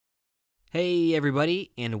Hey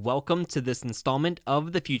everybody, and welcome to this installment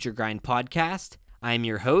of the Future Grind podcast. I'm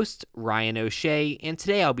your host, Ryan O'Shea, and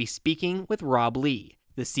today I'll be speaking with Rob Lee,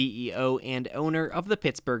 the CEO and owner of the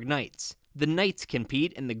Pittsburgh Knights. The Knights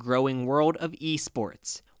compete in the growing world of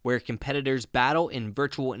eSports, where competitors battle in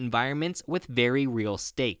virtual environments with very real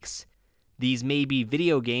stakes. These may be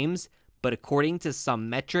video games, but according to some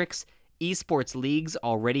metrics, eSports leagues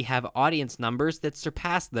already have audience numbers that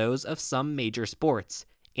surpass those of some major sports,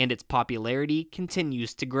 and its popularity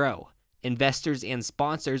continues to grow. Investors and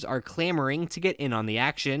sponsors are clamoring to get in on the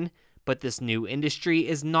action, but this new industry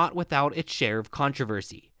is not without its share of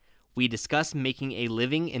controversy. We discuss making a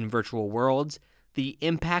living in virtual worlds, the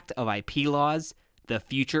impact of IP laws, the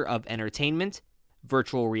future of entertainment,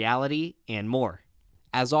 virtual reality, and more.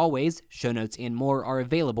 As always, show notes and more are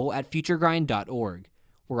available at futuregrind.org.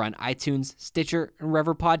 We're on iTunes, Stitcher, and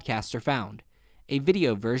wherever podcasts are found. A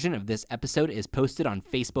video version of this episode is posted on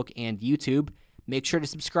Facebook and YouTube. Make sure to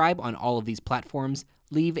subscribe on all of these platforms,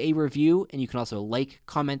 leave a review, and you can also like,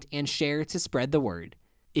 comment, and share to spread the word.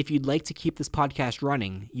 If you'd like to keep this podcast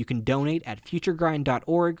running, you can donate at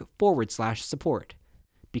futuregrind.org/support.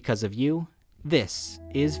 Because of you, this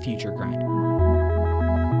is Future Grind.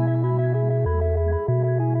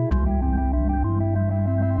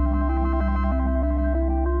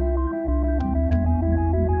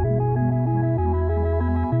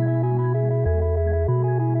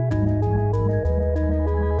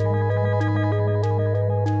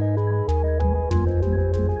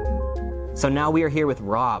 So now we are here with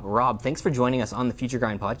Rob. Rob, thanks for joining us on the Future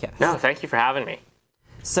Grind podcast. No, thank you for having me.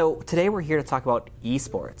 So today we're here to talk about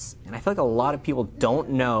esports, and I feel like a lot of people don't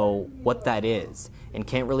know what that is and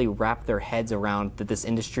can't really wrap their heads around that this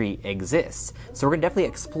industry exists. So we're going to definitely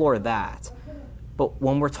explore that. But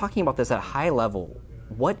when we're talking about this at a high level,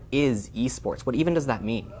 what is esports? What even does that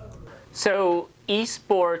mean? So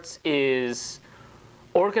esports is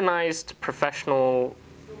organized professional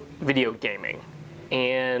video gaming,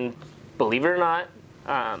 and believe it or not,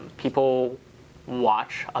 people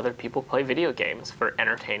watch other people play video games for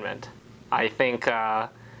entertainment. I think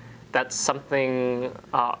that's something.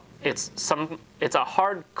 It's a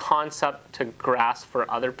hard concept to grasp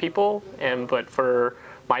for other people, but for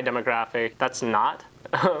my demographic, that's not.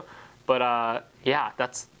 But yeah,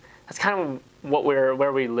 that's kind of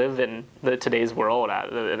where we live in today's world.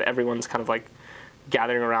 Everyone's kind of like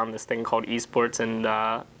gathering around this thing called esports, and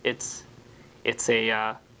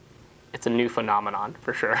it's a new phenomenon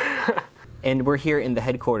for sure. And we're here in the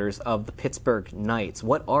headquarters of the Pittsburgh Knights.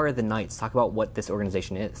 What are the Knights? Talk about what this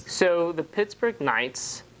organization is. So the Pittsburgh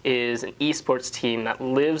Knights is an esports team that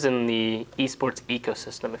lives in the esports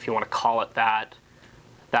ecosystem, if you want to call it that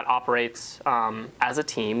operates as a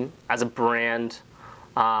team, as a brand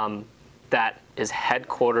that is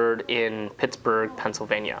headquartered in Pittsburgh,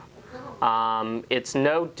 Pennsylvania. It's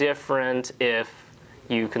no different if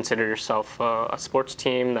you consider yourself a sports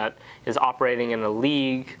team that is operating in a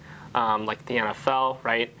league like the NFL,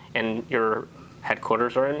 right? And your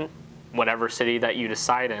headquarters are in whatever city that you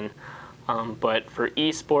decide in. But for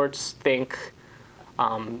esports, think,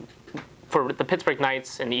 for the Pittsburgh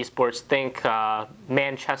Knights and esports, think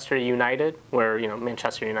Manchester United, where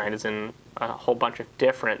Manchester United is in a whole bunch of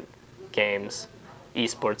different games.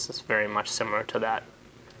 Esports is very much similar to that.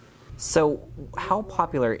 So how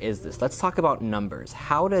popular is this? Let's talk about numbers.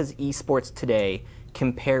 How does esports today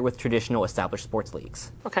compare with traditional established sports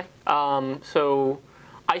leagues? Okay. So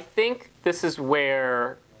I think this is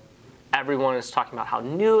where everyone is talking about how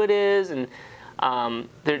new it is, and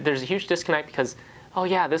there's a huge disconnect because, oh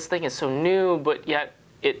yeah, this thing is so new, but yet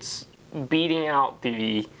it's beating out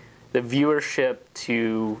the viewership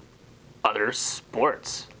to other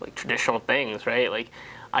sports, like traditional things, right? Like,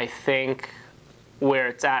 I think where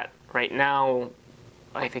it's at right now,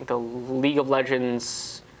 I think the League of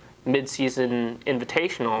Legends mid-season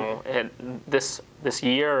invitational this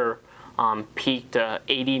year peaked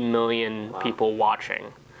 80 million people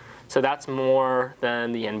watching. So that's more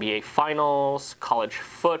than the NBA Finals, college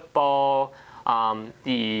football,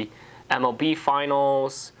 the MLB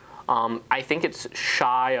Finals. I think it's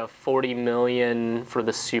shy of 40 million for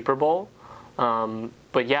the Super Bowl.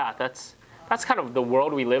 But yeah, that's kind of the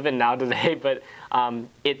world we live in now today. But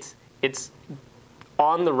it's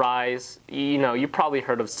on the rise. You probably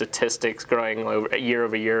heard of statistics growing year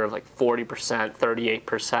over year of like 40%,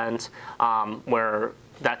 38%, where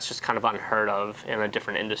that's just kind of unheard of in a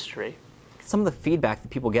different industry. Some of the feedback that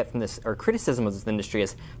people get from this, or criticism of this industry,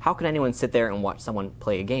 is how can anyone sit there and watch someone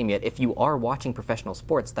play a game? Yet if you are watching professional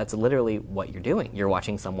sports, that's literally what you're doing. You're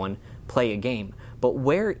watching someone play a game. But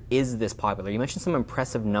where is this popular? You mentioned some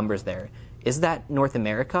impressive numbers there. Is that North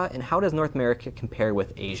America? And how does North America compare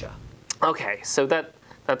with Asia? Okay, so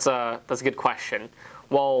that's a good question.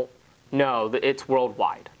 Well, no, it's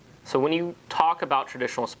worldwide. So when you talk about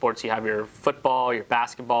traditional sports, you have your football, your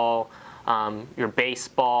basketball, your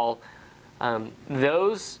baseball.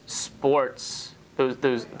 Those sports,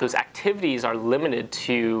 those activities are limited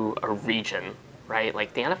to a region, right?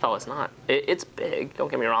 Like the NFL is not. It's big.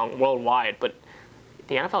 Don't get me wrong, worldwide, but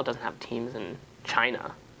the NFL doesn't have teams in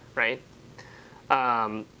China, right?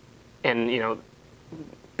 And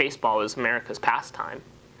baseball is America's pastime.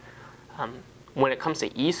 When it comes to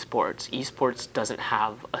eSports doesn't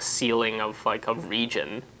have a ceiling of like a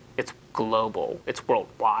region. It's global. It's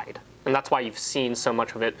worldwide, and that's why you've seen so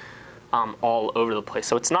much of it all over the place.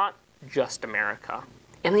 So it's not just America.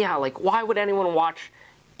 And yeah, like why would anyone watch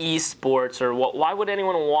eSports, or why would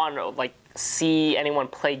anyone want to like see anyone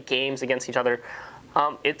play games against each other?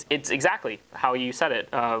 It's exactly how you said it.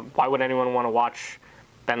 Why would anyone want to watch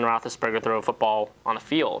Ben Roethlisberger throw a football on a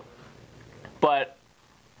field? But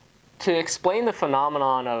to explain the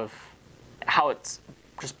phenomenon of how it's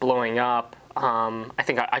just blowing up, I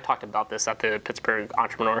think I talked about this at the Pittsburgh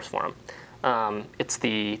Entrepreneurs Forum. It's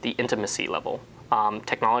the intimacy level.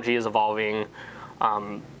 Technology is evolving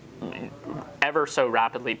ever so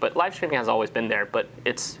rapidly, but live streaming has always been there, but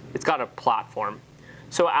it's got a platform.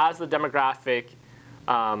 So as the demographic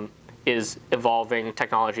is evolving,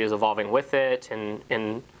 technology is evolving with it,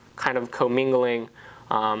 and kind of commingling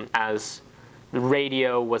as the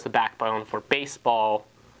radio was the backbone for baseball,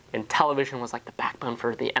 and television was like the backbone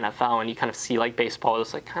for the NFL, and you kind of see like baseball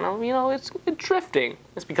is like kind of, it's drifting.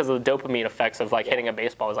 It's because of the dopamine effects of like hitting a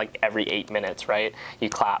baseball is like every 8 minutes, right? You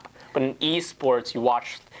clap. But in eSports, you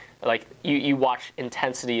watch like you watch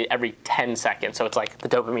intensity every 10 seconds. So it's like the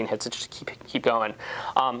dopamine hits, it just keep going.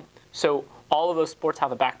 So all of those sports have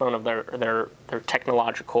the backbone of their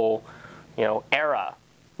technological, era.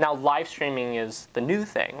 Now live streaming is the new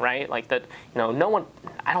thing, right? Like that, no one,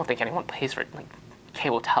 I don't think anyone pays for like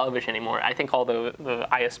cable television anymore. I think all the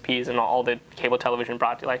ISPs and all the cable television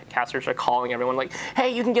broadcasters are calling everyone like, hey,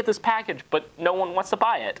 you can get this package, but no one wants to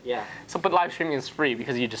buy it. Yeah. So, but live streaming is free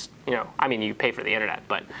because you just, you pay for the internet,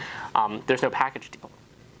 but there's no package deal.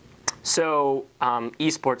 So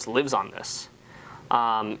eSports lives on this,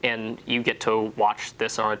 and you get to watch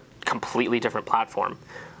this on a completely different platform.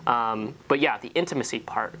 But yeah, the intimacy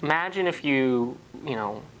part. Imagine if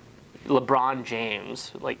LeBron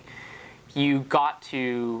James, like, you got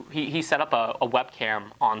to, he set up a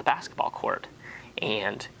webcam on the basketball court,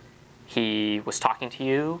 and he was talking to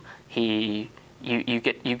you. You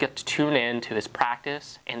get to tune in to his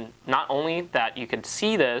practice, and not only that you could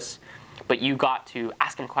see this, but you got to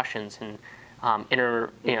ask him questions and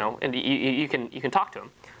and you can talk to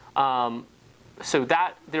him. So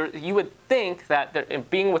that you would think that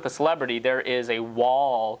being with a celebrity, there is a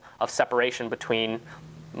wall of separation between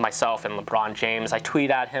myself and LeBron James. I tweet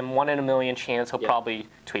at him, 1 in a million chance he'll probably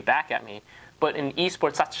tweet back at me. But in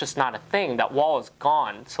esports, that's just not a thing. That wall is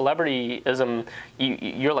gone. Celebrityism,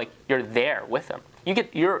 you're there with him.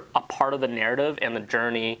 You're a part of the narrative and the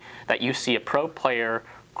journey that you see a pro player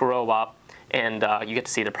grow up, and you get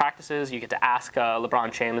to see the practices. You get to ask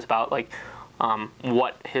LeBron James about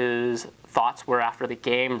what his thoughts were after the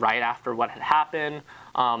game, right after what had happened.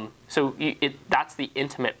 So that's the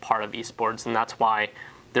intimate part of esports, and that's why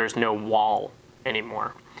there's no wall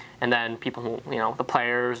anymore. And then people, the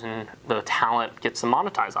players and the talent gets to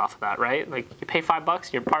monetize off of that, right? Like you pay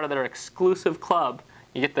 $5, you're part of their exclusive club.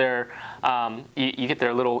 You get their you get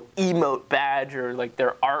their little emote badge or like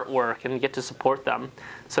their artwork, and you get to support them.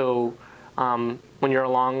 So when you're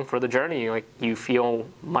along for the journey, like you feel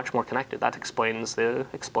much more connected. That explains the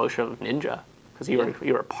explosion of Ninja, because you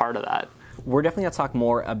were a part of that. We're definitely going to talk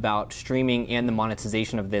more about streaming and the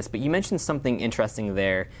monetization of this, but you mentioned something interesting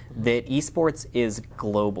there, that esports is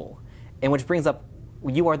global. And which brings up,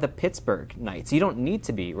 you are the Pittsburgh Knights. You don't need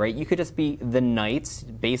to be, right? You could just be the Knights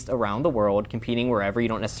based around the world, competing wherever. You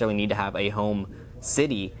don't necessarily need to have a home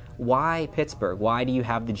city. Why Pittsburgh? Why do you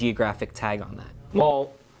have the geographic tag on that?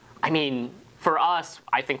 Well, for us,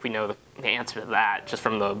 I think we know the answer to that just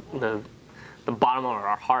from the bottom of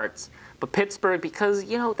our hearts. But Pittsburgh, because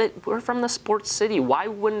that we're from the sports city, why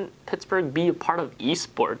wouldn't Pittsburgh be a part of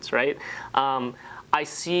esports, right? I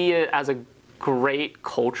see it as a great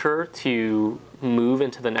culture to move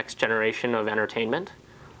into the next generation of entertainment.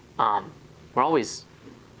 We're always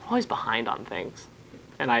behind on things,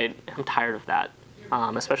 and I'm tired of that,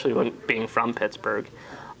 especially when being from Pittsburgh.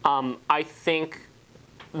 I think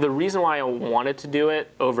the reason why I wanted to do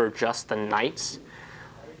it over just the Knights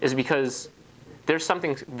is because there's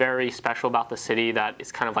something very special about the city that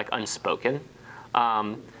is kind of like unspoken.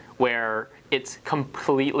 where it's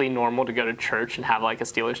completely normal to go to church and have like a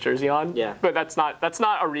Steelers jersey on. Yeah. But that's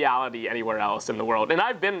not a reality anywhere else in the world. And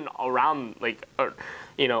I've been around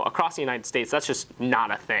across the United States. That's just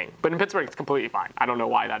not a thing. But in Pittsburgh, it's completely fine. I don't know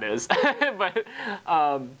why that is. But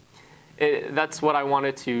that's what I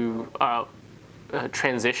wanted to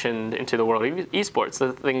transition into the world of esports.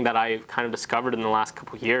 The thing that I've kind of discovered in the last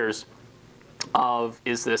couple of years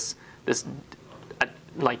is this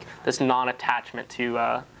non-attachment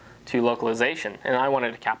to localization, and I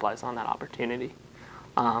wanted to capitalize on that opportunity.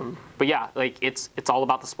 But yeah, like it's all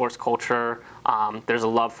about the sports culture. There's a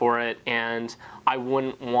love for it, and I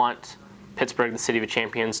wouldn't want Pittsburgh, the city of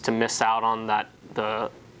champions, to miss out on the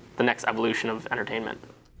next evolution of entertainment.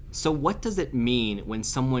 So what does it mean when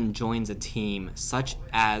someone joins a team such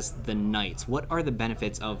as the Knights? What are the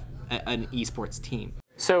benefits of an esports team?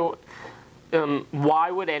 So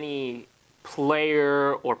why would any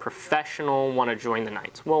player or professional want to join the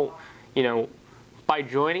Knights? Well, by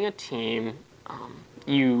joining a team,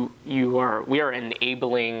 we are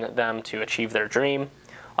enabling them to achieve their dream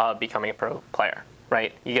of becoming a pro player,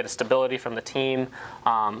 right? You get a stability from the team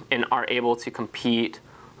and are able to compete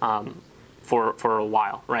for a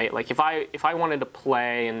while, right? Like if I wanted to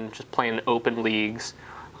play and just play in open leagues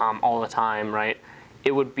all the time, right?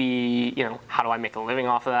 It would be, how do I make a living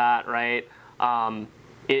off of that, right?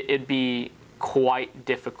 It'd be quite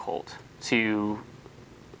difficult to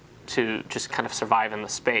just kind of survive in the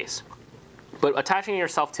space. But attaching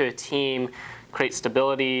yourself to a team creates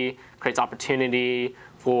stability, creates opportunity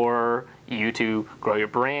for you to grow your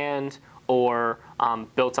brand or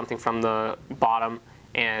build something from the bottom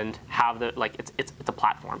and have it's a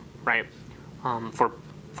platform, right? For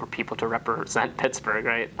people to represent Pittsburgh,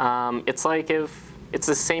 right? It's like if it's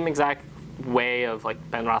the same exact way of like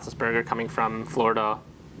Ben Roethlisberger coming from Florida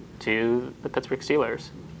to the Pittsburgh Steelers.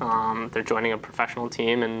 They're joining a professional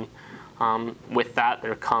team, and with that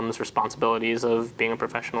there comes responsibilities of being a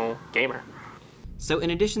professional gamer. So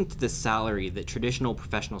in addition to the salary that traditional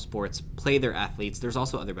professional sports pay their athletes, there's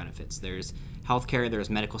also other benefits. There's healthcare, there's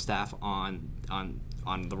medical staff on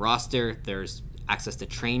the roster, there's access to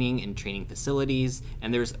training and training facilities,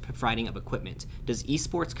 and there's providing of equipment. Does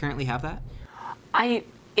esports currently have that?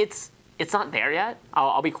 It's not there yet.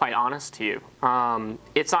 I'll be quite honest to you.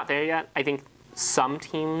 It's not there yet. I think some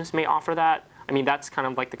teams may offer that. I mean, that's kind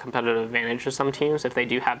of like the competitive advantage of some teams if they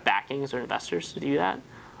do have backings or investors to do that.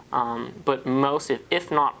 But most,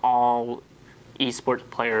 if not all, esports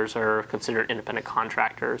players are considered independent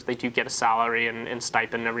contractors. They do get a salary and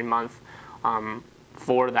stipend every month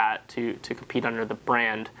for that to compete under the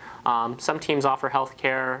brand. Some teams offer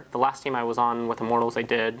healthcare. The last team I was on with Immortals,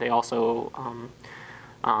 they also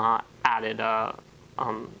added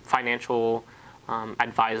financial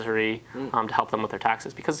advisory to help them with their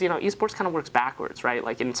taxes, because esports kind of works backwards, right?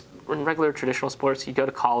 Like in regular traditional sports, you go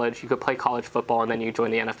to college, you could play college football, and then you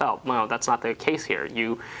join the NFL. No, that's not the case here.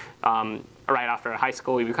 You right after high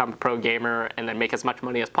school, you become a pro gamer and then make as much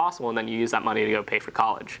money as possible, and then you use that money to go pay for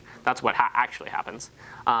college. That's what actually happens,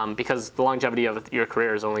 because the longevity of your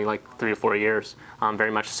career is only like 3 to 4 years,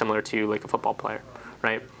 very much similar to like a football player,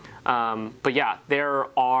 right? But yeah, there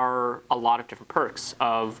are a lot of different perks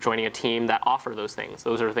of joining a team that offer those things.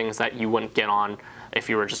 Those are things that you wouldn't get on if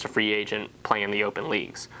you were just a free agent playing in the open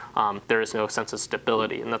leagues. There is no sense of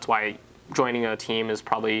stability, and that's why joining a team is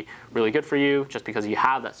probably really good for you, just because you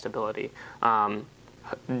have that stability.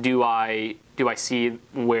 Do I see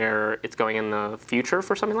where it's going in the future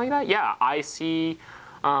for something like that? Yeah, I see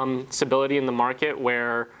stability in the market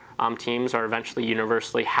where teams are eventually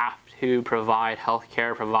universally have to provide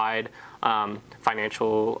healthcare, provide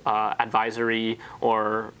financial advisory,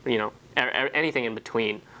 or anything in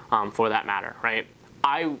between, for that matter, right?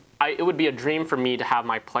 It would be a dream for me to have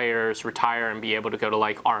my players retire and be able to go to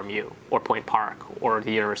like RMU or Point Park or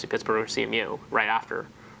the University of Pittsburgh or CMU right after,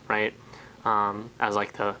 right? As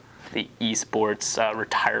like the esports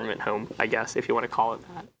retirement home, I guess, if you want to call it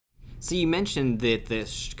that. So you mentioned that the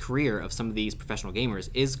career of some of these professional gamers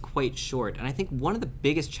is quite short, and I think one of the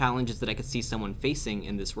biggest challenges that I could see someone facing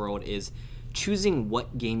in this world is choosing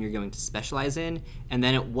what game you're going to specialize in, and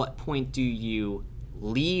then at what point do you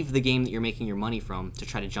leave the game that you're making your money from to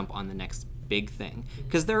try to jump on the next big thing.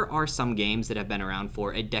 Because there are some games that have been around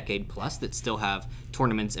for a decade plus that still have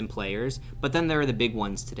tournaments and players, but then there are the big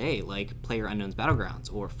ones today, like PlayerUnknown's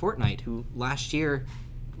Battlegrounds or Fortnite, who last year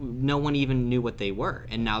no one even knew what they were,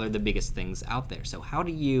 and now they're the biggest things out there. So how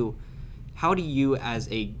do you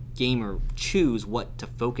as a gamer choose what to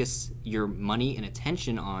focus your money and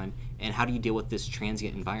attention on, and how do you deal with this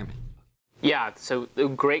transient environment? Yeah, so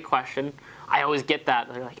great question. I always get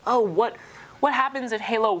that. They're like, oh, what happens if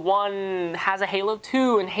Halo 1 has a Halo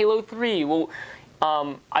 2 and Halo 3? Well,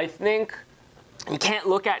 I think you can't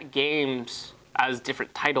look at games as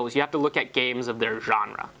different titles. You have to look at games of their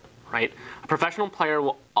genre, right? A professional player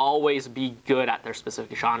will always be good at their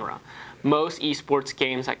specific genre. Most esports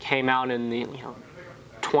games that came out in the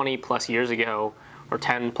 20 plus years ago or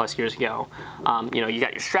 10 plus years ago, you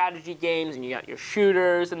got your strategy games and you got your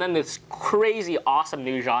shooters, and then this crazy awesome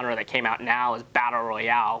new genre that came out now is Battle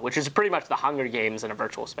Royale, which is pretty much the Hunger Games in a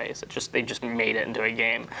virtual space. They just made it into a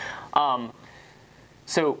game.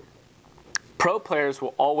 So pro players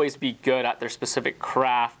will always be good at their specific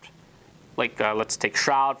craft. Like let's take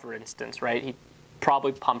Shroud for instance, right? He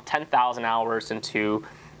probably pumped 10,000 hours into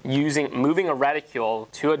moving a reticule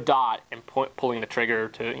to a dot and pulling the trigger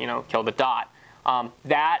to kill the dot.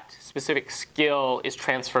 That specific skill is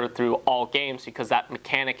transferred through all games because that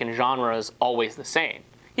mechanic and genre is always the same.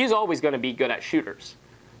 He's always going to be good at shooters.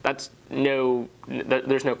 There's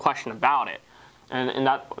no question about it. And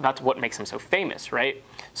that's what makes him so famous, right?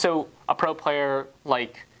 So a pro player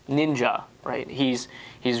like Ninja, right? He's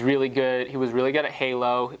really good. He was really good at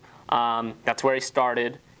Halo. That's where he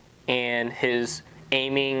started, and his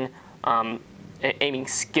aiming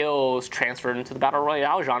skills transferred into the Battle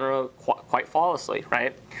Royale genre quite flawlessly,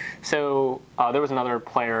 right? So there was another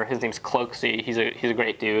player, his name's Cloaksy. He's a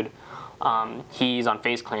great dude. He's on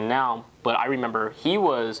FaZe Clan now, but I remember he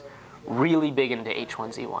was really big into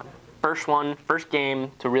H1Z1. First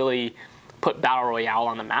game to really put Battle Royale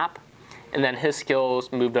on the map, and then his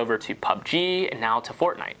skills moved over to PUBG and now to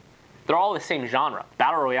Fortnite. They're all the same genre.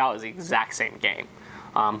 Battle Royale is the exact same game,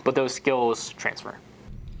 but those skills transfer.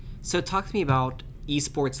 So talk to me about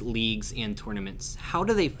esports leagues and tournaments. How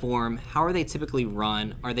do they form? How are they typically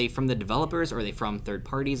run? Are they from the developers or are they from third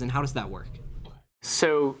parties? And how does that work?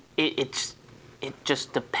 So it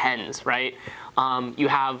just depends, right? You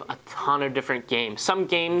have a ton of different games. Some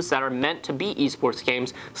games that are meant to be esports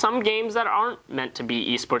games, some games that aren't meant to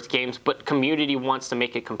be esports games, but community wants to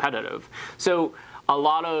make it competitive. So a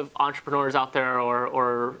lot of entrepreneurs out there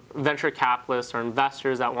or venture capitalists or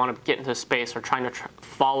investors that want to get into space are trying to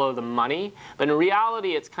follow the money, but in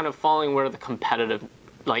reality it's kind of following where the competitive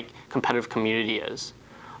community is.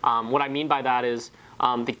 What I mean by that is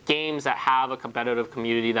the games that have a competitive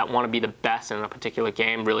community that want to be the best in a particular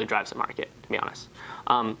game really drives the market, to be honest.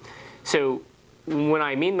 So what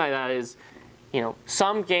I mean by that is,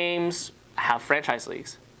 some games have franchise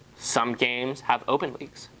leagues. Some games have open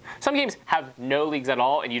leagues. Some games have no leagues at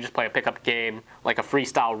all, and you just play a pickup game like a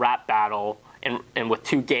freestyle rap battle and with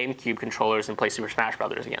 2 GameCube controllers and play Super Smash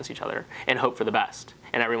Brothers against each other and hope for the best.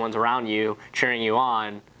 And everyone's around you cheering you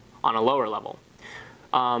on a lower level.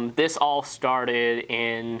 This all started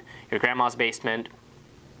in your grandma's basement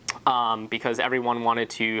because everyone wanted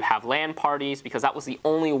to have LAN parties because that was the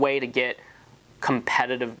only way to get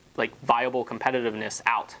competitive, viable competitiveness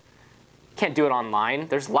out. Can't do it online.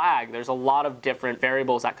 There's lag. There's a lot of different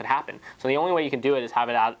variables that could happen. So the only way you can do it is have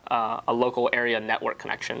it at a local area network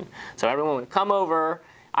connection. So everyone would come over.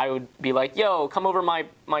 I would be like, yo, come over my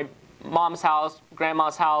mom's house,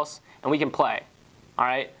 grandma's house, and we can play. All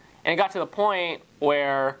right? And it got to the point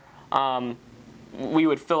where we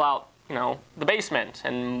would fill out, the basement,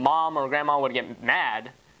 and mom or grandma would get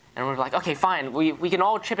mad. And we're like, okay, fine. We can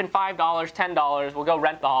all chip in $5, $10. We'll go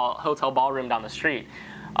rent the hotel ballroom down the street.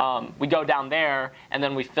 We go down there, and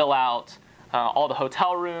then we fill out all the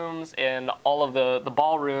hotel rooms and all of the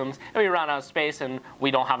ballrooms, and we run out of space, and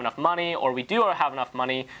we don't have enough money, or we do have enough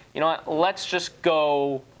money. You know what? Let's just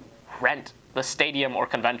go rent the stadium or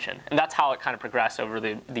convention. And that's how it kind of progressed over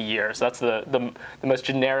the years. That's the most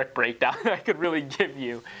generic breakdown I could really give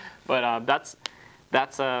you. But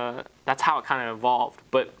that's how it kind of evolved.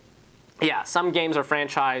 But yeah, some games are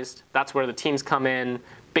franchised. That's where the teams come in.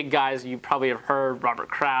 Big guys, you probably have heard, Robert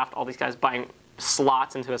Kraft, all these guys buying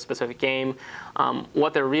slots into a specific game.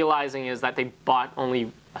 What they're realizing is that they bought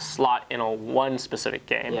only a slot in one specific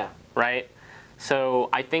game, right? So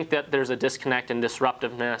I think that there's a disconnect and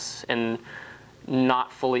disruptiveness and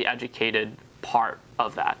not fully educated part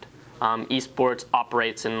of that. Esports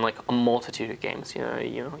operates in a multitude of games.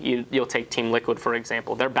 You'll take Team Liquid, for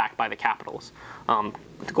example. They're backed by the Capitals, the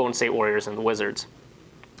Golden State Warriors and the Wizards.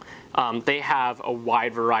 They have a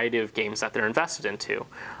wide variety of games that they're invested into.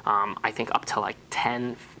 I think up to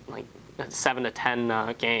 7 to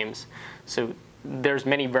 10 games. So there's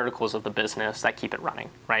many verticals of the business that keep it running,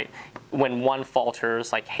 right? When one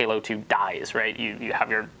falters, like Halo 2 dies, right? You have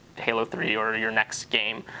your Halo 3 or your next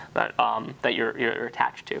game that you're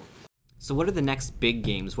attached to. So what are the next big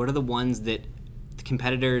games? What are the ones that the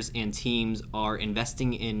competitors and teams are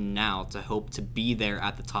investing in now to hope to be there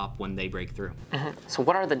at the top when they break through? So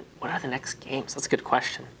what are the next games? That's a good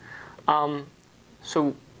question.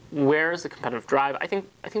 So where's the competitive drive? I think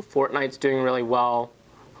Fortnite's doing really well.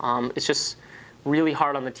 It's just really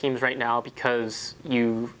hard on the teams right now because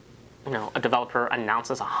a developer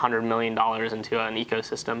announces $100 million into an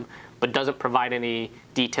ecosystem, but doesn't provide any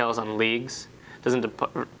details on leagues, doesn't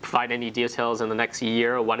provide any details in the next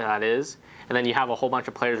year of what that is, and then you have a whole bunch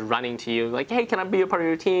of players running to you like, hey, can I be a part of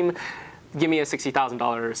your team? Give me a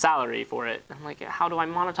 $60,000 salary for it. I'm like, how do I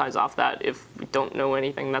monetize off that if we don't know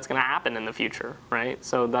anything that's going to happen in the future, right?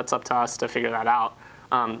 So that's up to us to figure that out.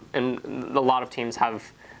 And a lot of teams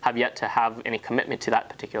have yet to have any commitment to that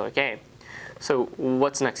particular game. So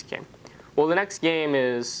what's the next game? Well, the next game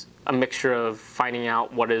is a mixture of finding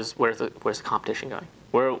out where's the competition going.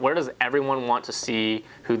 Where does everyone want to see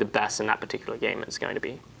who the best in that particular game is going to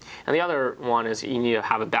be? And the other one is you need to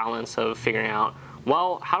have a balance of figuring out,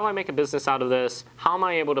 well, how do I make a business out of this? How am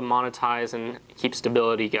I able to monetize and keep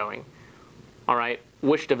stability going? All right,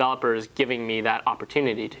 which developer is giving me that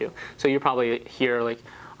opportunity to? So you probably hear like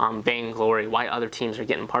vainglory, why other teams are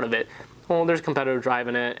getting part of it. Well, there's competitive drive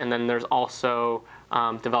in it, and then there's also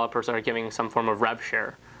developers that are giving some form of rev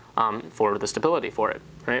share for the stability for it,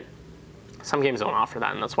 right? Some games don't offer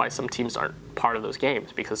that, and that's why some teams aren't part of those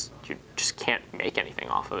games, because you just can't make anything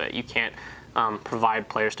off of it. You can't provide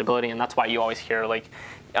player stability, and that's why you always hear like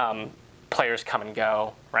players come and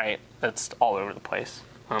go, right? That's all over the place.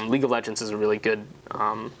 League of Legends is a really good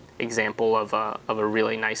example of a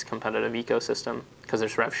really nice competitive ecosystem, because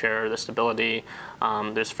there's rev share, there's stability,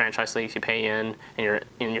 there's franchise leagues you pay in, and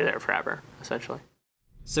you're there forever, essentially.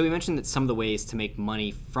 So we mentioned that some of the ways to make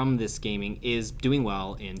money from this gaming is doing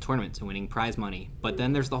well in tournaments and winning prize money. But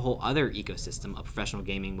then there's the whole other ecosystem of professional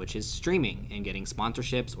gaming, which is streaming and getting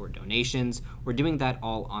sponsorships or donations or doing that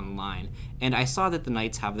all online. And I saw that the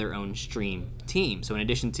Knights have their own stream team. So in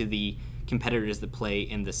addition to the competitors that play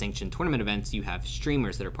in the sanctioned tournament events, you have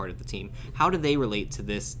streamers that are part of the team. How do they relate to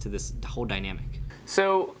this whole dynamic?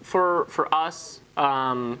 So for us,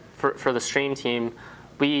 for the stream team,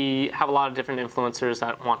 we have a lot of different influencers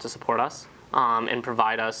that want to support us and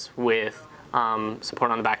provide us with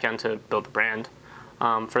support on the back end to build the brand.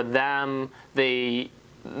 For them, they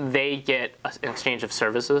get an exchange of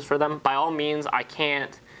services for them. By all means, I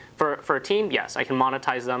can't, for a team, yes, I can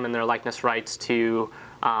monetize them and their likeness rights to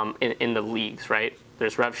in the leagues, right?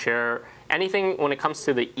 There's rev share. Anything when it comes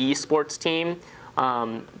to the eSports team,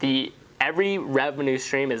 every revenue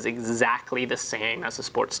stream is exactly the same as a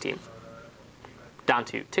sports team. Down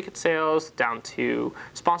to ticket sales, down to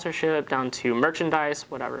sponsorship, down to merchandise,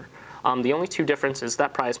 whatever. The only two differences is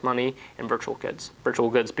that prize money and virtual goods. Virtual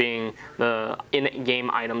goods being the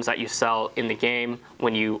in-game items that you sell in the game.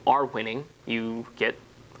 When you are winning, you get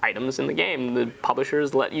items in the game. The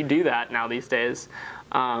publishers let you do that now these days.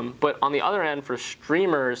 But on the other end, for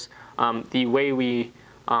streamers, the way we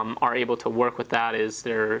are able to work with that is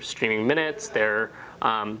their streaming minutes, their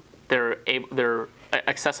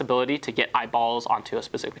accessibility to get eyeballs onto a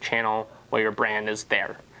specific channel where your brand is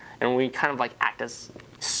there. And we kind of like act as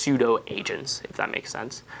pseudo agents, if that makes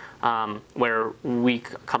sense, where we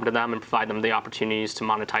come to them and provide them the opportunities to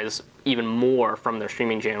monetize even more from their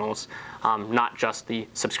streaming channels, not just the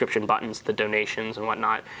subscription buttons, the donations and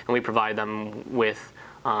whatnot. And we provide them with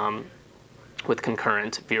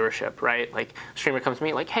concurrent viewership, right? Like a streamer comes to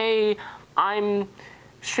me like, hey, I'm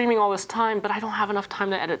streaming all this time, but I don't have enough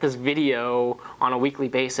time to edit this video on a weekly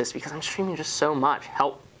basis because I'm streaming just so much.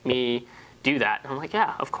 Help me do that. And I'm like,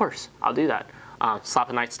 yeah, of course, I'll do that. Slap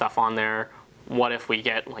the Night stuff on there. What if we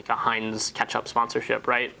get like a Heinz ketchup sponsorship,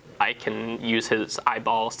 right? I can use his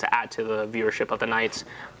eyeballs to add to the viewership of the Knights.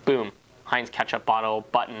 Boom, Heinz ketchup bottle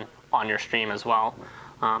button on your stream as well.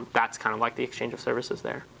 That's kind of like the exchange of services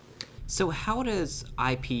there. So how does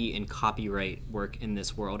IP and copyright work in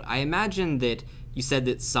this world? I imagine that you said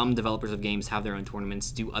that some developers of games have their own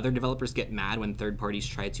tournaments. Do other developers get mad when third parties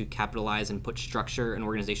try to capitalize and put structure and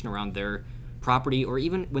organization around their property, or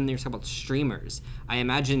even when they're talking about streamers? I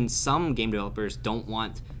imagine some game developers don't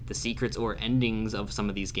want the secrets or endings of some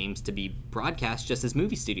of these games to be broadcast, just as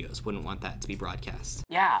movie studios wouldn't want that to be broadcast.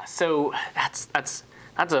 Yeah, so that's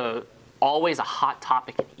always a hot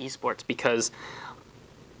topic in esports, because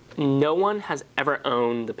no one has ever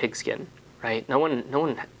owned the pigskin, right? No one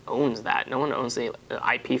owns that. No one owns the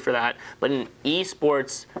IP for that. But in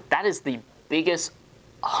esports, that is the biggest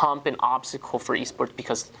hump and obstacle for esports,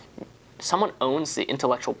 because someone owns the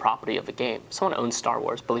intellectual property of the game. Someone owns Star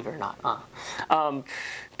Wars, believe it or not.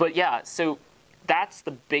 But yeah, so that's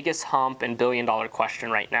the biggest hump and billion-dollar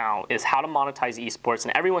question right now, is how to monetize esports.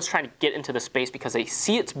 And everyone's trying to get into the space because they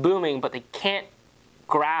see it's booming, but they can't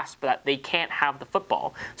grasp that they can't have the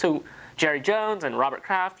football. So Jerry Jones and Robert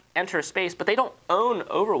Kraft enter a space, but they don't own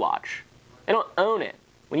Overwatch. They don't own it.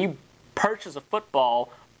 When you purchase a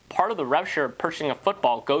football, part of the rev share of purchasing a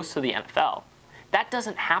football goes to the NFL. That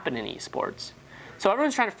doesn't happen in esports. So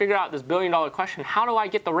everyone's trying to figure out this billion-dollar question: how do I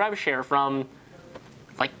get the rev share from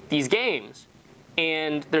like these games?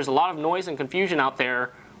 And there's a lot of noise and confusion out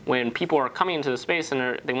there when people are coming into the space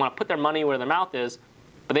and they want to put their money where their mouth is,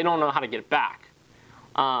 but they don't know how to get it back.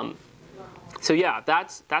 So yeah,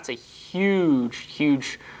 that's a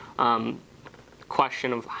huge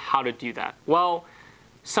question of how to do that. Well,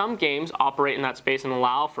 some games operate in that space and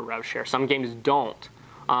allow for rev share. Some games don't.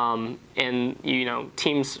 And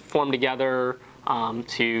teams form together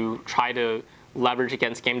to try to leverage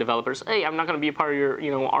against game developers. Hey, I'm not going to be a part of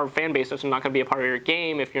your, our fan base is not going to be a part of your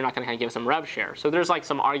game if you're not going to give us some rev share. So there's like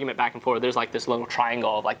some argument back and forth. There's like this little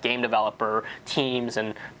triangle of like game developer, teams,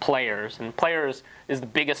 and players. And players is the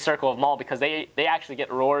biggest circle of them all because they actually get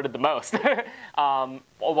rewarded the most.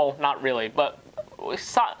 Well, not really, but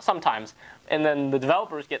sometimes. And then the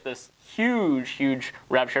developers get this huge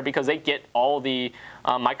rev share because they get all the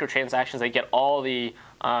microtransactions, they get all the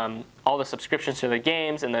subscriptions to the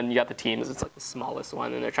games, and then you got the teams. It's like the smallest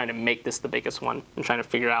one, and they're trying to make this the biggest one and trying to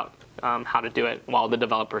figure out how to do it while the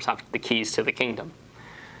developers have the keys to the kingdom.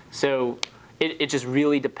 So it just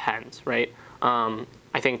really depends, right?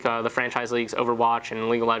 I think the franchise leagues, Overwatch and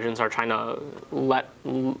League of Legends, are trying to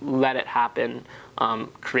let it happen,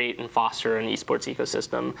 create and foster an esports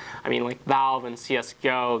ecosystem. I mean, like Valve and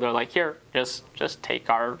CS:GO, they're like, here, just take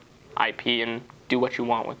our IP and do what you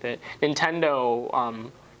want with it.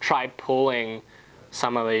 Nintendo tried pulling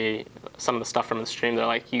some of the stuff from the stream. They're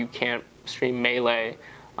like, you can't stream Melee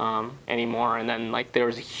anymore, and then like there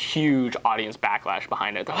was a huge audience backlash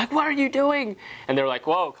behind it. They're like, what are you doing? And they're like,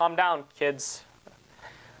 whoa, calm down, kids.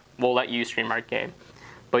 We'll let you stream our game.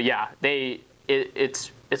 But yeah,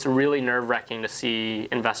 it's really nerve-wracking to see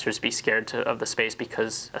investors be scared of the space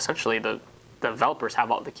because essentially the developers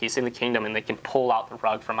have all the keys in the kingdom and they can pull out the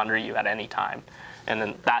rug from under you at any time. And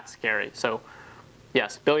then that's scary. So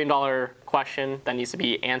yes, billion-dollar question that needs to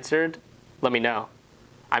be answered. Let me know.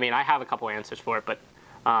 I mean, I have a couple answers for it, but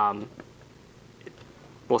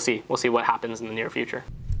we'll see. We'll see what happens in the near future.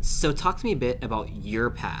 So talk to me a bit about your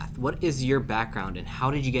path. What is your background and how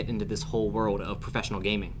did you get into this whole world of professional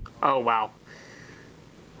gaming? Oh, wow.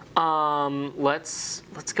 Let's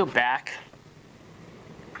go back.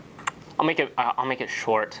 I'll make it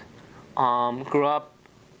short. Grew up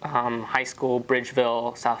high school,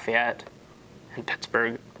 Bridgeville, South Fayette, and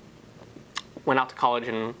Pittsburgh. Went out to college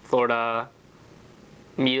in Florida.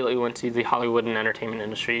 Immediately went to the Hollywood and entertainment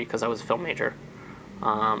industry because I was a film major.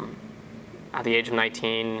 At the age of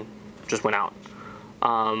 19, just went out.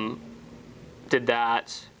 Did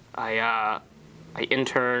that. I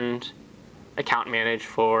interned, account managed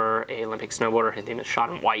for an Olympic snowboarder. His name is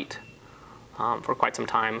Sean White, for quite some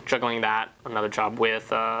time. Juggling that, another job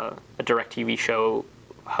with a DirecTV show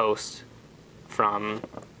host from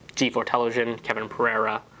G4 Television, Kevin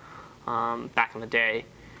Pereira, back in the day.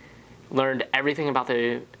 Learned everything about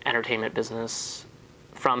the entertainment business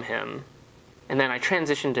from him. And then I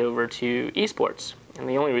transitioned over to esports. And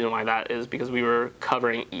the only reason why that is because we were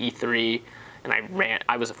covering E3, and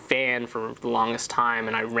I was a fan for the longest time,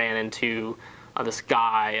 and I ran into this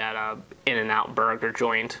guy at a In-N-Out burger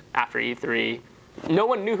joint after E3. No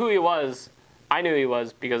one knew who he was. I knew who he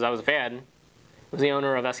was because I was a fan. He was the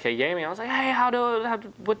owner of SK Gaming. I was like, hey,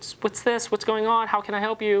 what's this? What's going on? How can I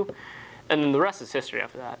help you? And then the rest is history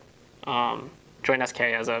after that. Joined SK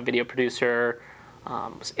as a video producer.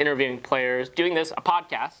 Was interviewing players, doing a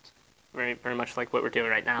podcast, very much like what we're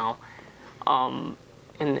doing right now,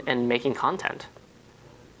 and making content.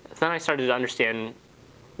 Then I started to understand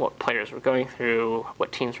what players were going through,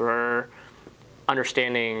 what teams were,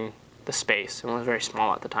 understanding the space, and it was very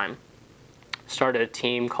small at the time. Started a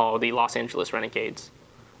team called the Los Angeles Renegades.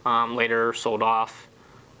 Later sold off,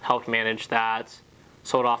 helped manage that,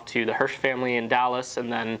 sold off to the Hirsch family in Dallas,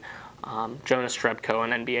 and then Jonas Strebko,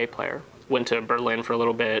 an NBA player. Went to Berlin for a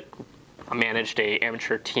little bit, managed an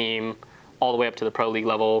amateur team all the way up to the pro league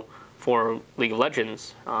level for League of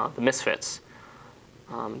Legends, the Misfits.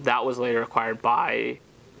 That was later acquired by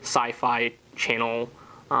Sci-Fi Channel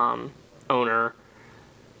owner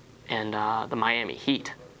and the Miami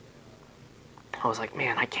Heat. I was like,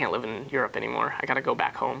 man, I can't live in Europe anymore. I got to go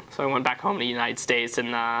back home. So I went back home to the United States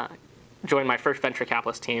and joined my first venture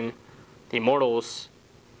capitalist team, the Immortals.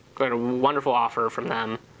 Got a wonderful offer from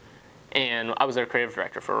them. And I was their creative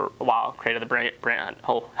director for a while. Created the brand,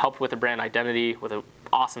 helped with the brand identity with an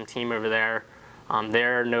awesome team over there.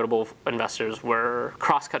 Their notable investors were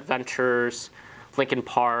Crosscut Ventures, Lincoln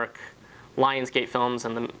Park, Lionsgate Films,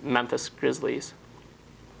 and the Memphis Grizzlies.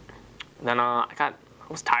 Then I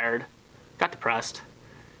was tired, got depressed,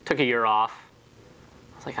 took a year off.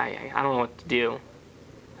 I was like, I don't know what to do.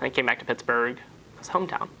 And I came back to Pittsburgh. It's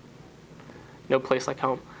hometown. No place like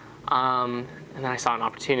home. And then I saw an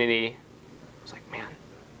opportunity. I was like, man,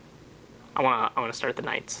 I want to start the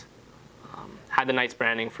Knights. Had the Knights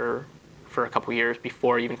branding for a couple years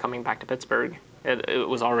before even coming back to Pittsburgh. It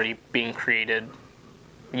was already being created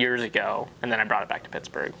years ago, and then I brought it back to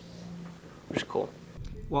Pittsburgh, which is cool.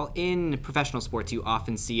 Well, in professional sports, you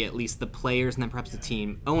often see at least the players and then perhaps the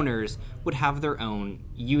team owners would have their own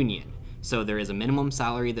union. So there is a minimum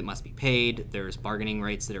salary that must be paid. There's bargaining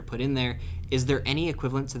rights that are put in there. Is there any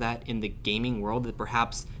equivalent to that in the gaming world that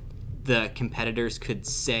perhaps the competitors could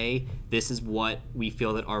say, this is what we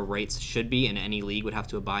feel that our rights should be, and any league would have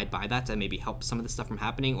to abide by that to maybe help some of this stuff from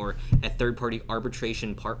happening, or a third-party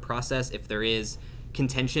arbitration process if there is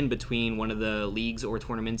contention between one of the leagues or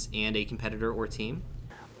tournaments and a competitor or team?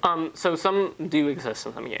 So some do exist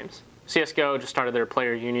in some games. CSGO just started their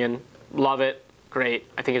player union. Love it. Great.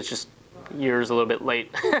 I think it's just years a little bit late.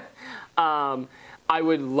 I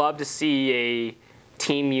would love to see a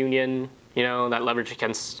team union, that leverage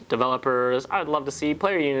against developers. I'd love to see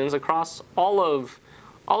player unions across all of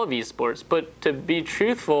esports. But to be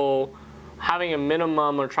truthful, having a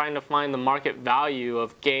minimum or trying to find the market value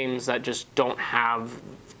of games that just don't have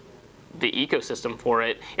the ecosystem for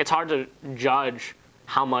it, it's hard to judge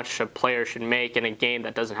how much a player should make in a game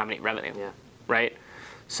that doesn't have any revenue, right?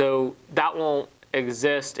 So that won't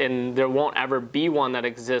exist, and there won't ever be one that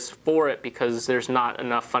exists for it because there's not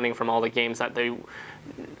enough funding from all the games that they...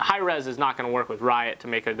 Hi-Rez is not going to work with Riot to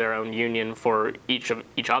make their own union for each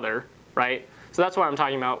other, right? So that's why I'm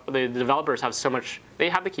talking about the developers have so much... They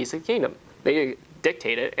have the keys to the kingdom. They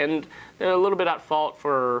dictate it, and they're a little bit at fault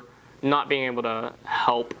for not being able to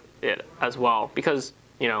help it as well because,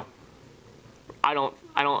 I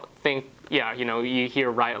don't think, you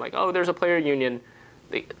hear Riot like, oh, there's a player union.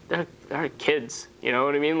 They're kids, you know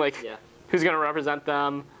what I mean? Who's going to represent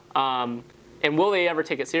them? And will they ever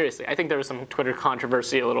take it seriously? I think there was some Twitter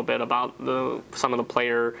controversy a little bit about some of the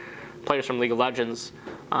players from League of Legends,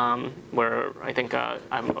 where I think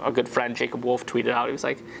a good friend, Jacob Wolf, tweeted out, he was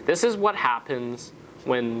like, this is what happens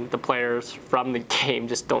when the players from the game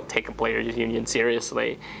just don't take a players union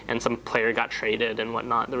seriously, and some player got traded and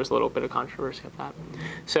whatnot. There was a little bit of controversy of that.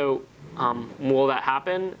 So will that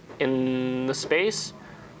happen in the space?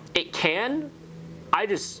 It can.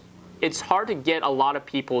 It's hard to get a lot of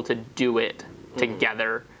people to do it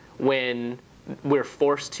together when we're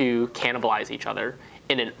forced to cannibalize each other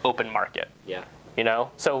in an open market. Yeah.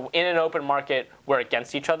 So in an open market, we're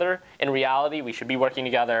against each other. In reality, we should be working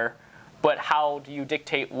together. But how do you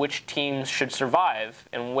dictate which teams should survive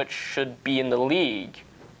and which should be in the league,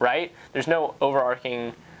 right? There's no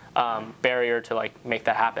overarching barrier to make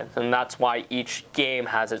that happen. And that's why each game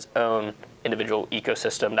has its own individual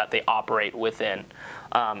ecosystem that they operate within.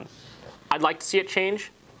 I'd like to see it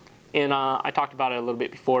change. And I talked about it a little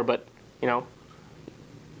bit before, but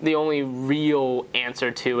the only real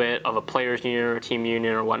answer to it of a players union or a team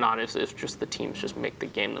union or whatnot is just the teams just make the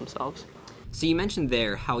game themselves. So you mentioned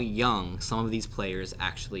there how young some of these players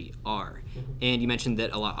actually are. And you mentioned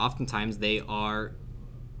that oftentimes they are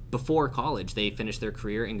before college. They finish their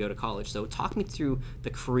career and go to college. So talk me through the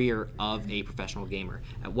career of a professional gamer.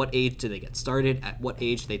 At what age do they get started? At what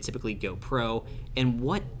age do they typically go pro? And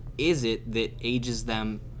what is it that ages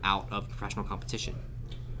them out of professional competition?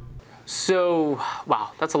 So,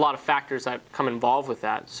 wow, that's a lot of factors that come involved with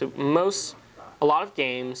that. So a lot of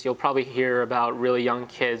games, you'll probably hear about really young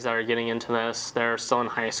kids that are getting into this. They're still in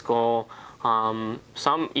high school.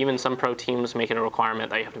 Even some pro teams make it a requirement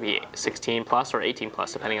that you have to be 16 plus or 18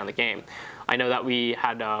 plus, depending on the game. I know that we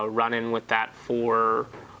had a run-in with that for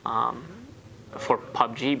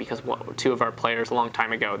PUBG because two of our players a long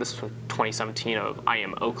time ago, this was 2017 of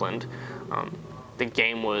IM Oakland, the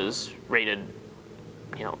game was rated,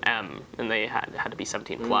 M, and they had to be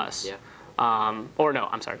 17 plus. Or no,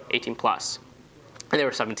 I'm sorry, 18 plus. And they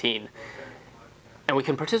were 17. And we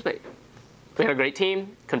couldn't participate. We had a great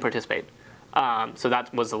team, couldn't participate. So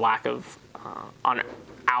that was the lack of, on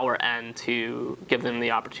our end, to give them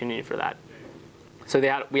the opportunity for that. So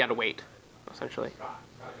we had to wait, essentially.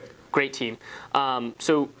 Great team.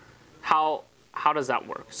 So how does that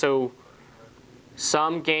work? So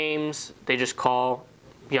some games, they just call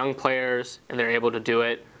young players, and they're able to do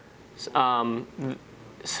it. Some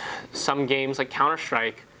games, like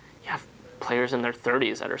Counter-Strike, you have players in their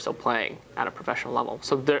 30s that are still playing at a professional level.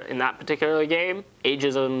 So in that particular game,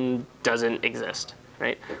 ageism doesn't exist,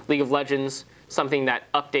 right? League of Legends, something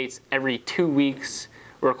that updates every 2 weeks,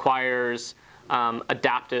 requires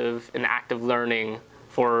adaptive and active learning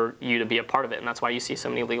for you to be a part of it, and that's why you see so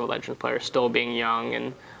many League of Legends players still being young,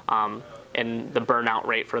 and the burnout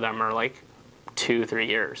rate for them are like 2-3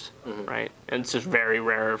 years, right? And it's just very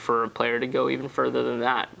rare for a player to go even further than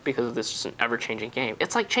that because it's just an ever-changing game.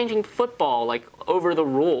 It's like changing football, like over the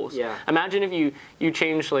rules. Yeah. Imagine if you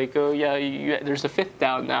change like, oh yeah, there's a 5th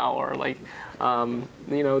down now, or like,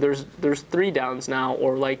 there's 3 downs now,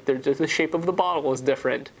 or like the shape of the bottle is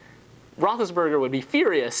different. Roethlisberger would be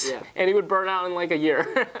furious, and he would burn out in like a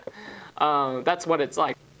year. That's what it's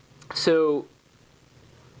like. So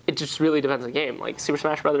it just really depends on the game. Like Super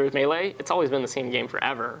Smash Brothers Melee, it's always been the same game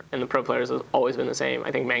forever, and the pro players have always been the same.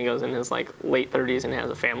 I think Mango's in his like late 30s and has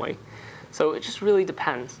a family. So it just really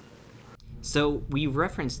depends. So we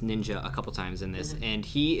referenced Ninja a couple times in this, and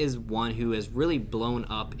he is one who has really blown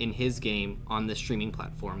up in his game on the streaming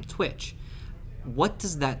platform Twitch. What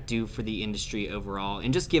does that do for the industry overall?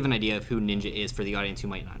 And just give an idea of who Ninja is for the audience who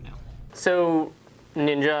might not know. So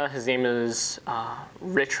Ninja, his name is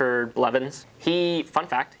Richard Blevins. Fun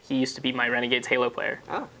fact, he used to be my Renegades Halo player.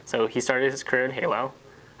 Oh. So he started his career in Halo.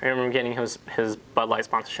 I remember getting his Bud Light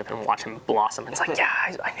sponsorship and watching him blossom. It's like, yeah,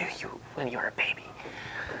 I knew you when you were a baby.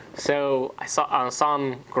 So I saw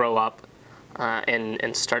him grow up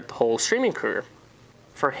and start the whole streaming career.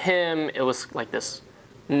 For him, it was like this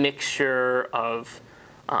mixture of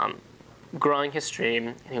growing his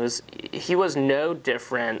stream. He was no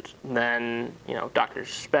different than Dr.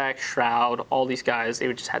 Spec, Shroud, all these guys.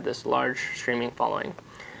 They just had this large streaming following,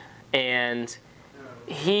 and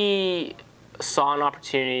he saw an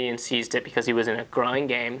opportunity and seized it because he was in a growing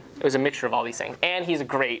game. It was a mixture of all these things, and he's a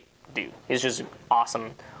great dude. He's just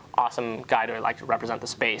awesome guy to like to represent the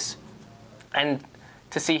space, and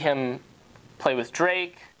to see him play with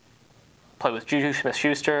Drake, play with Juju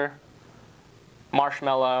Smith-Schuster,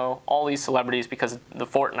 Marshmello, all these celebrities because of the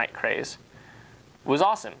Fortnite craze. It was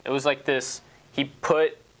awesome. It was like this, he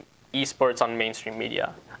put esports on mainstream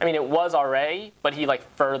media. I mean, it was already, but he like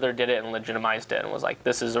further did it and legitimized it and was like,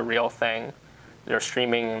 this is a real thing. There's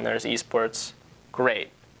streaming and there's esports. Great.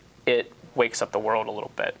 It wakes up the world a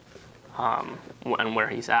little bit and where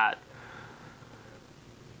he's at.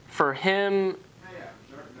 For him,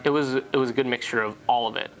 it was a good mixture of all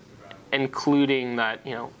of it, including that,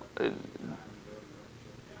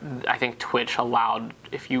 I think Twitch allowed,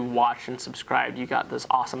 if you watched and subscribed, you got this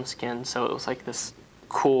awesome skin. So it was like this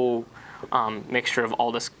cool mixture of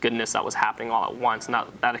all this goodness that was happening all at once, and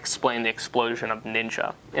that explained the explosion of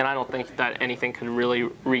Ninja. And I don't think that anything could really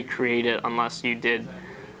recreate it unless you did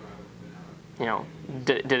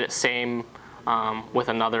it same with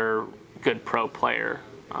another good pro player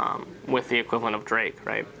with the equivalent of Drake,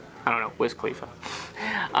 right? I don't know, Wiz Khalifa.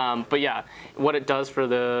 But yeah, what it does for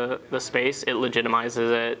the space, it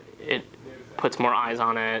legitimizes it. It puts more eyes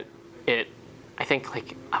on it. I think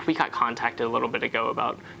like we got contacted a little bit ago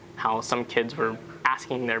about how some kids were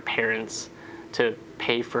asking their parents to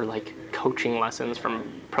pay for like coaching lessons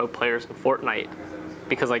from pro players in Fortnite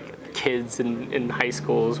because like kids in high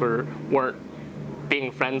schools weren't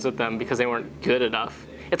being friends with them because they weren't good enough.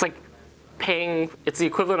 It's like it's the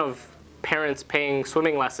equivalent of parents paying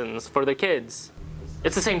swimming lessons for their kids.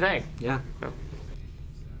 It's the same thing. Yeah.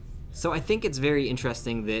 So I think it's very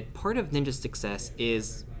interesting that part of Ninja's success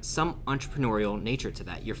is some entrepreneurial nature to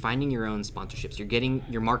that. You're finding your own sponsorships.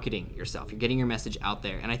 You're marketing yourself. You're getting your message out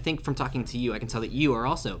there. And I think from talking to you, I can tell that you are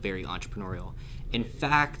also very entrepreneurial. In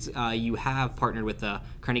fact, you have partnered with the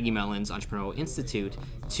Carnegie Mellon's Entrepreneurial Institute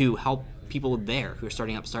to help people there who are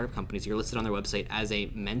starting up startup companies. You're listed on their website as a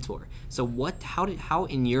mentor. So how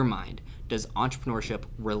in your mind does entrepreneurship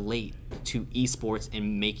relate to esports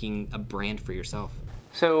and making a brand for yourself?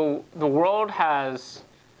 So the world has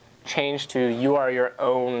changed to you are your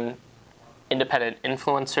own independent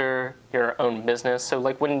influencer, your own business. So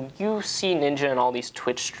like when you see Ninja and all these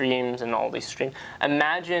Twitch streams and all these streams,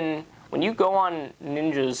 imagine when you go on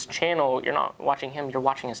Ninja's channel, you're not watching him, you're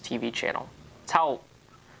watching his TV channel. It's how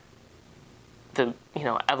the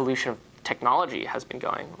evolution of technology has been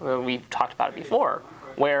going. We've talked about it before,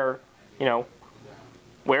 where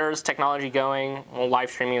is technology going? Well, live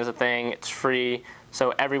streaming is a thing. It's free,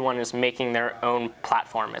 so everyone is making their own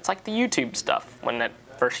platform. It's like the YouTube stuff when that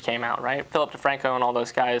first came out, right? Philip DeFranco and all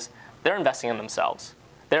those guys, they're investing in themselves.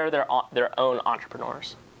 They're their own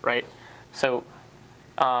entrepreneurs, right? So,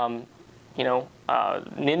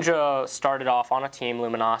 Ninja started off on a team,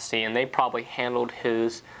 Luminosity, and they probably handled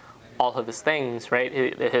all of his things, right?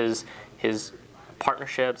 His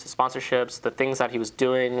partnerships, his sponsorships, the things that he was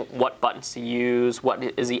doing, what buttons to use, what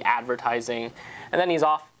is he advertising, and then he's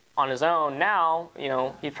off on his own now.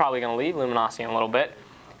 He's probably going to leave Luminosity in a little bit,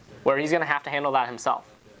 where he's going to have to handle that himself,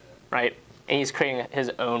 right? And he's creating his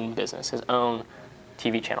own business, his own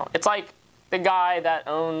TV channel. It's like the guy that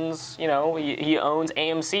owns, he owns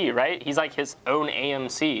AMC, right? He's like his own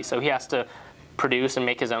AMC, so he has to produce and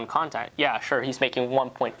make his own content. Yeah, sure, he's making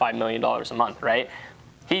 $1.5 million a month, right?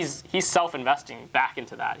 He's self-investing back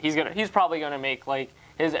into that. He's probably gonna make like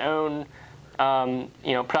his own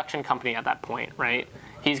production company at that point, right?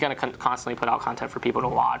 He's gonna constantly put out content for people to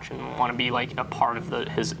watch and want to be like a part of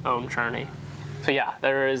his own journey. So yeah,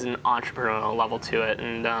 there is an entrepreneurial level to it,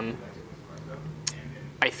 and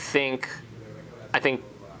I think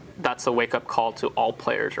that's a wake-up call to all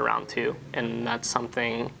players around too, and that's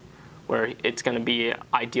something where it's going to be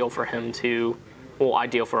ideal for him to,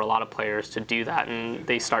 ideal for a lot of players to do that, and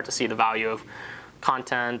they start to see the value of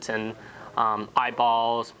content and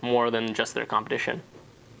eyeballs more than just their competition.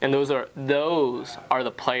 And those are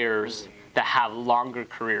the players that have longer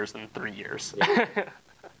careers than 3 years.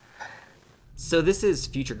 So this is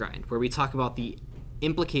Future Grind, where we talk about the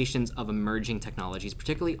implications of emerging technologies,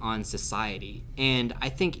 particularly on society. And I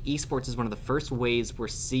think esports is one of the first ways we're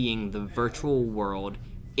seeing the virtual world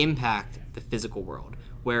impact the physical world,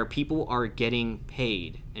 where people are getting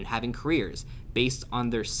paid and having careers based on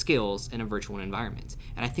their skills in a virtual environment.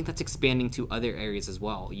 And I think that's expanding to other areas as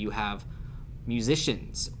well. You have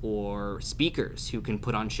musicians or speakers who can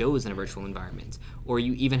put on shows in a virtual environment, or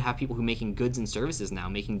you even have people who are making goods and services now,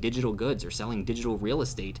 making digital goods or selling digital real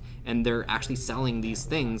estate, and they're actually selling these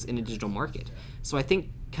things in a digital market. So I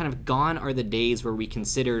think kind of gone are the days where we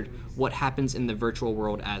considered what happens in the virtual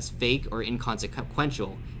world as fake or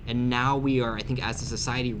inconsequential, and now we are, I think, as a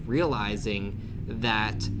society, realizing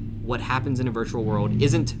that what happens in a virtual world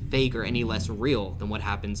isn't fake or any less real than what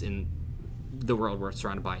happens in the world we're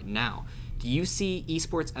surrounded by now. Do you see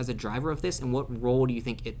esports as a driver of this, and what role do you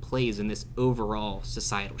think it plays in this overall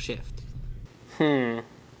societal shift?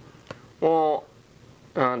 Well,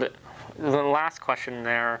 the last question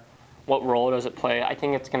there, what role does it play? I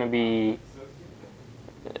think it's going to be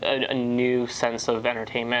a new sense of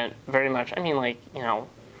entertainment. Very much, I mean, like, you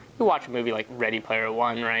watch a movie like Ready Player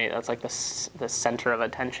One, right? That's like the center of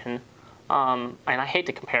attention. And I hate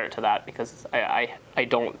to compare it to that because I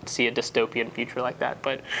don't see a dystopian future like that.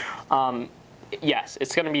 But yes,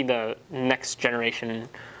 it's going to be the next generation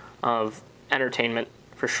of entertainment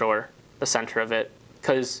for sure, the center of it.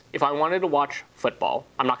 Because if I wanted to watch football,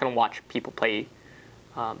 I'm not going to watch people play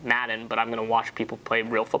Madden, but I'm going to watch people play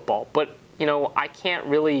real football. But, I can't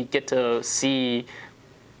really get to see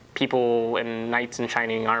people in knights in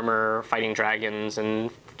shining armor fighting dragons and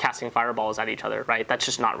casting fireballs at each other, right? That's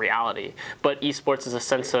just not reality. But esports is a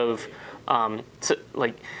sense of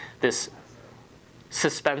like this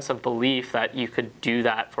suspense of belief that you could do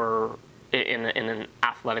that in an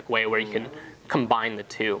athletic way where you could combine the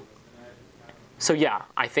two. So yeah,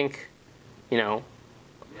 I think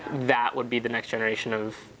that would be the next generation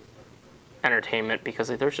of entertainment because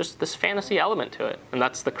there's just this fantasy element to it, and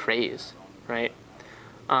that's the craze, right?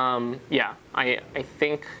 Yeah, I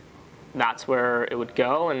think that's where it would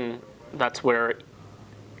go, and that's where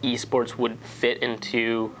esports would fit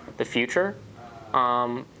into the future.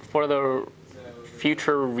 For the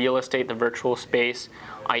future real estate, the virtual space,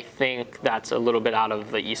 I think that's a little bit out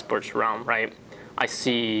of the esports realm, right? I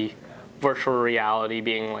see virtual reality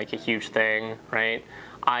being like a huge thing, right?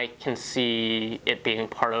 I can see it being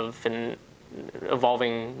part of an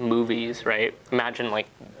evolving movies, right? Imagine like,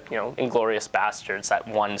 Inglourious Bastards, that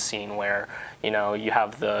one scene where, you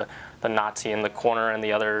have the Nazi in the corner and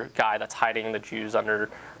the other guy that's hiding the Jews under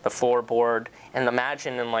the floorboard. And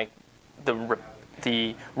imagine in like the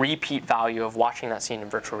repeat value of watching that scene in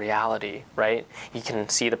virtual reality, right? You can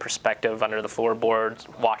see the perspective under the floorboards,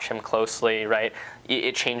 watch him closely, right?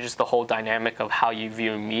 It changes the whole dynamic of how you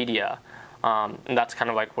view media. And that's kind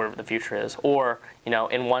of like where the future is. Or,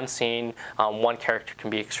 in one scene, one character can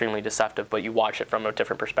be extremely deceptive, but you watch it from a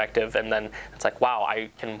different perspective, and then it's like, wow, I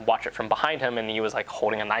can watch it from behind him, and he was like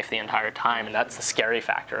holding a knife the entire time, and that's the scary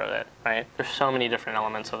factor of it, right? There's so many different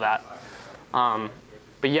elements of that.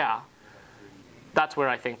 But yeah, that's where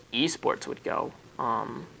I think esports would go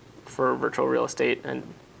for virtual real estate and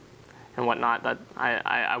whatnot. That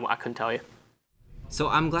I couldn't tell you. So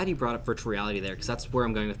I'm glad you brought up virtual reality there, because that's where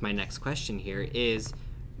I'm going with my next question here. Is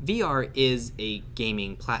VR is a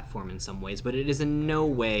gaming platform in some ways, but it is in no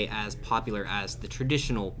way as popular as the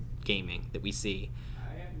traditional gaming that we see.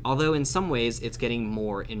 Although in some ways it's getting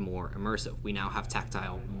more and more immersive. We now have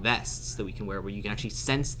tactile vests that we can wear where you can actually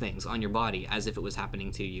sense things on your body as if it was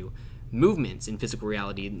happening to you. movements in physical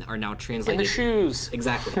reality are now translated. In the shoes.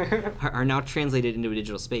 Exactly. are now translated into a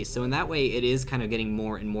digital space. So in that way, it is kind of getting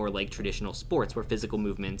more and more like traditional sports where physical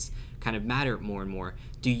movements kind of matter more and more.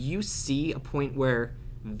 Do you see a point where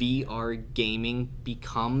VR gaming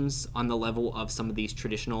becomes on the level of some of these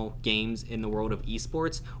traditional games in the world of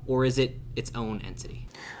esports, or is it its own entity?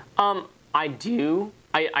 I do.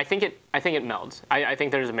 I think it melds. I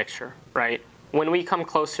think there's a mixture, right? When we come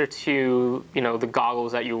closer to, the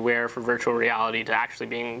goggles that you wear for virtual reality to actually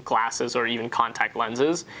being glasses or even contact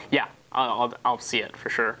lenses, yeah, I'll see it for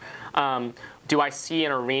sure. Do I see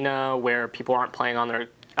an arena where people aren't playing on their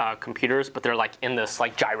computers, but they're like in this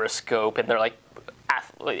like gyroscope and they're like,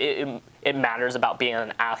 it matters about being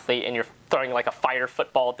an athlete and you're throwing like a fire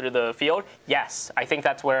football through the field? Yes, I think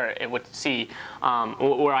that's where it would see,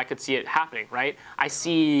 where I could see it happening, right? I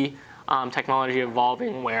see technology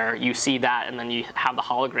evolving where you see that and then you have the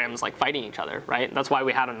holograms like fighting each other, right? That's why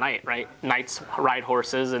we had a knight, right? Knights ride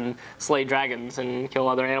horses and slay dragons and kill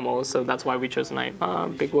other animals, so that's why we chose a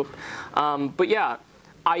knight. Big whoop. But yeah,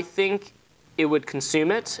 I think it would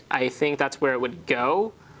consume it. I think that's where it would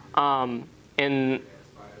go. And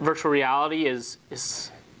virtual reality is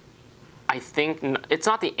I think it's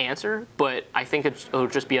not the answer, but I think it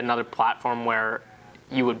would just be another platform where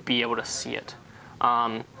you would be able to see it.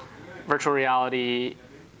 Virtual reality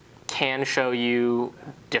can show you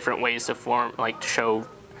different ways to show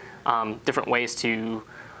different ways to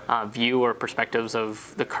view or perspectives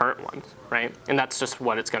of the current ones, right? And that's just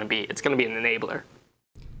what it's going to be. It's going to be an enabler.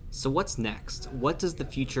 So what's next? What does the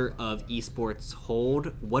future of esports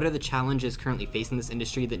hold? What are the challenges currently facing this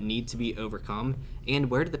industry that need to be overcome? And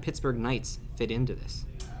where do the Pittsburgh Knights fit into this?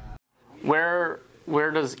 Where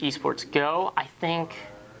does esports go? I think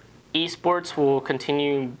esports will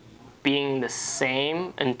continue being the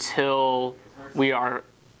same until we are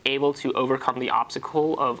able to overcome the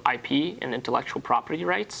obstacle of IP and intellectual property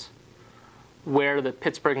rights. Where the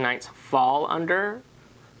Pittsburgh Knights fall under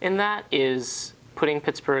in that is putting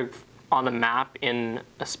Pittsburgh on the map in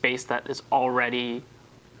a space that is already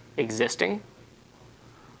existing.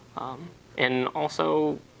 And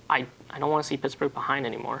also, I don't want to see Pittsburgh behind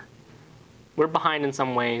anymore. We're behind in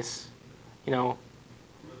some ways.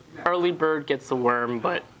 Early bird gets the worm,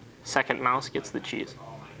 but second mouse gets the cheese.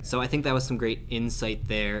 So I think that was some great insight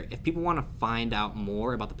there. If people want to find out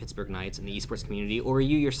more about the Pittsburgh Knights and the esports community, or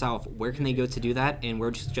you yourself, where can they go to do that, and where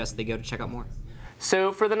would you suggest they go to check out more?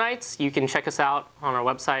 So for the Knights, you can check us out on our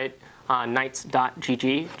website,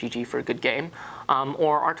 knights.gg, GG for a good game,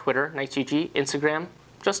 or our Twitter, KnightsGG, Instagram,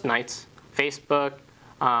 just Knights, Facebook,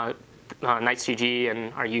 KnightsGG,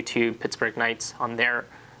 and our YouTube, Pittsburgh Knights, on there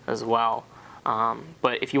as well.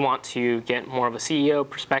 But if you want to get more of a CEO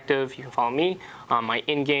perspective, you can follow me. My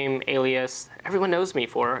in-game alias, everyone knows me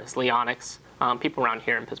for, is Leonyx. People around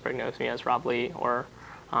here in Pittsburgh knows me as Rob Lee.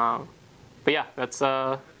 But yeah, that's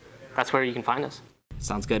where you can find us.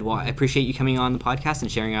 Sounds good. Well, I appreciate you coming on the podcast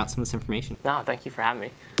and sharing out some of this information. No, thank you for having me.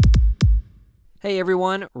 Hey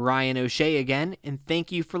everyone, Ryan O'Shea again, and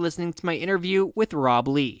thank you for listening to my interview with Rob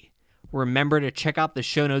Lee. Remember to check out the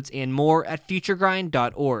show notes and more at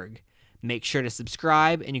futuregrind.org. Make sure to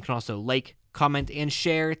subscribe, and you can also like, comment, and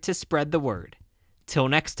share to spread the word. Till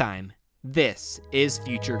next time, this is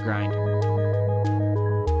Future Grind.